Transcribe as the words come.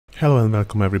Hello and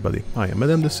welcome everybody, I am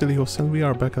Adam the Silly Host and we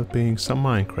are back at playing some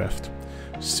Minecraft.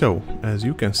 So, as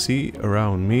you can see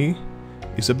around me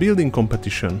is a building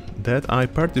competition that I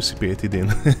participated in.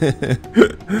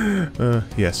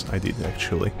 Yes, I did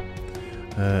actually.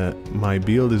 My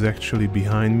build is actually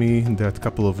behind me, there are a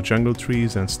couple of jungle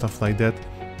trees and stuff like that.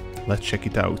 Let's check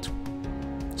it out.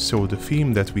 So the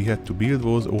theme that we had to build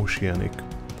was oceanic.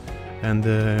 And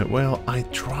well, I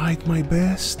tried my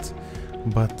best.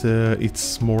 But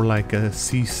it's more like a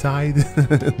seaside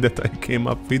that I came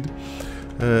up with,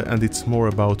 and it's more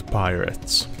about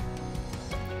pirates.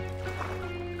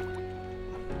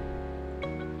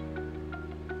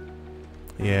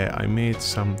 Yeah, I made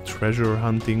some treasure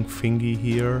hunting thingy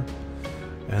here,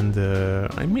 and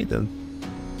I made a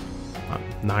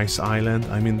nice island.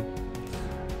 I mean,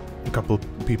 a couple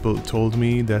people told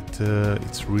me that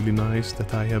it's really nice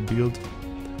that I have built.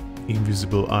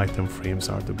 Invisible item frames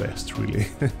are the best, really.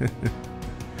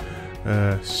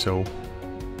 So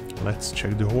let's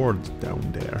check the horde down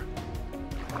there.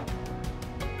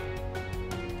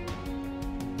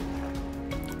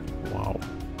 Wow,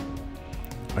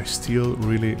 I still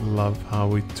really love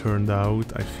how it turned out.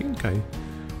 I think I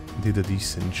did a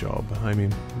decent job. I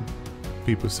mean,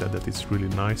 people said that it's really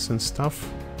nice and stuff.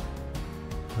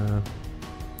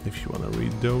 If you want to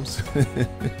read those.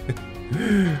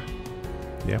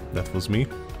 Yeah, that was me.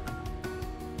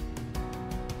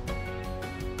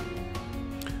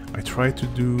 I tried to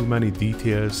do many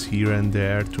details here and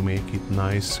there to make it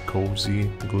nice,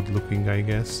 cozy, good looking, I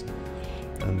guess.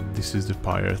 And this is the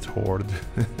pirate horde.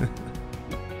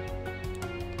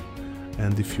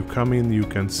 And if you come in, you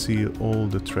can see all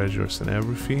the treasures and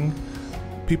everything.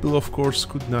 People, of course,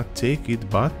 could not take it,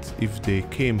 but if they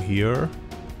came here,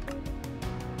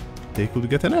 they could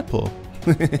get an apple.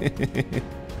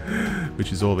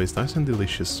 Which is always nice and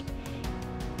delicious.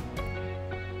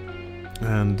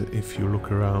 And if you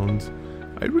look around,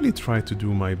 I really try to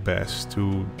do my best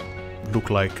to look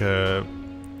like a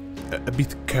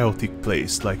bit chaotic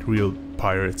place, like real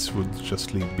pirates would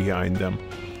just leave behind them.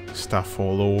 Stuff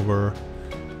all over,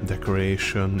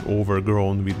 decoration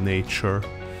overgrown with nature,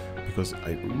 because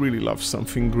I really love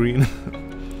something green.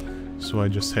 So I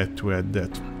just had to add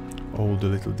that. All the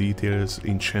little details,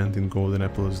 enchanted golden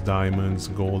apples, diamonds,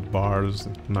 gold bars,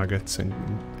 nuggets and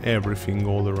everything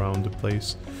all around the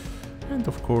place. And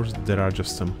of course there are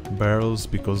just some barrels,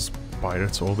 because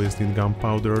pirates always need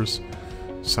gunpowders,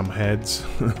 some heads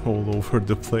all over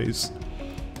the place.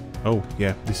 Oh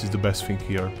yeah, this is the best thing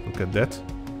here, look at that.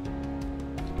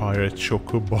 Pirate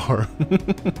choco bar.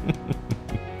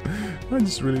 I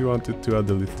just really wanted to add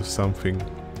a little something.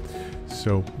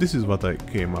 So this is what I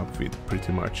came up with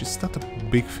pretty much. It's not a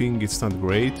big thing, it's not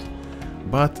great,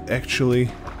 but actually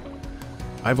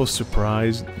I was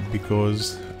surprised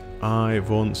because I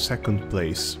won second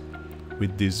place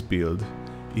with this build,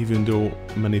 even though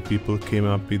many people came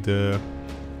up with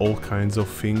all kinds of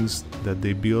things that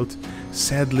they built.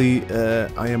 Sadly,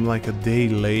 I am like a day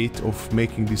late of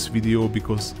making this video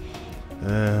because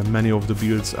many of the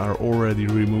builds are already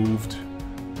removed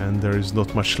and there is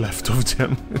not much left of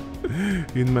them.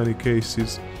 In many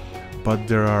cases, but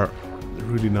there are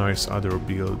really nice other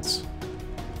builds.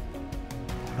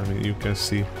 I mean, you can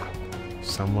see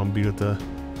someone built a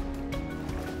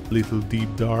little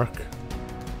deep dark,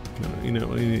 in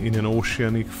an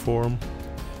oceanic form.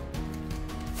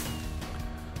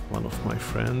 One of my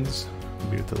friends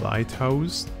built a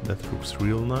lighthouse that looks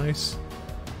real nice.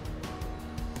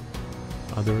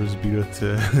 Others built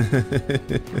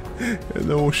an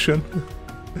ocean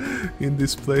in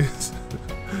this place.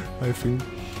 I think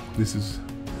this is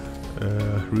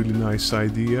a really nice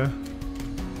idea.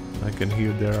 I can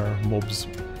hear there are mobs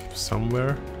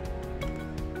somewhere.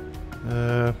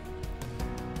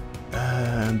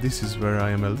 And this is where I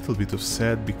am a little bit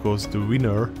sad because the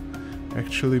winner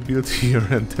actually built here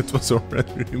and that was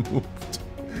already removed.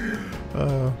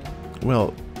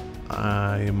 Well,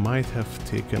 I might have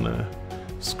taken a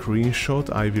screenshot.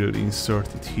 I will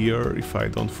insert it here if I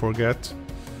don't forget.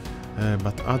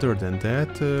 But other than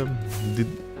that,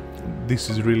 this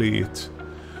is really it.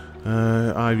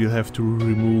 I will have to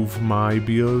remove my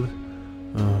build,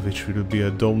 which will be a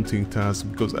daunting task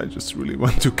because I just really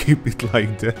want to keep it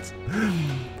like that.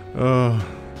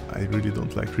 I really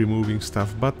don't like removing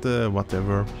stuff, but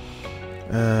whatever.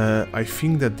 I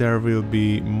think that there will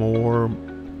be more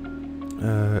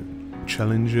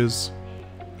challenges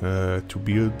to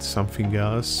build something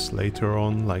else later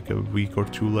on, like a week or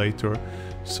two later.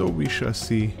 So we shall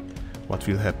see what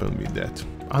will happen with that.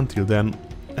 Until then,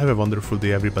 have a wonderful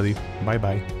day everybody. Bye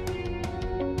bye.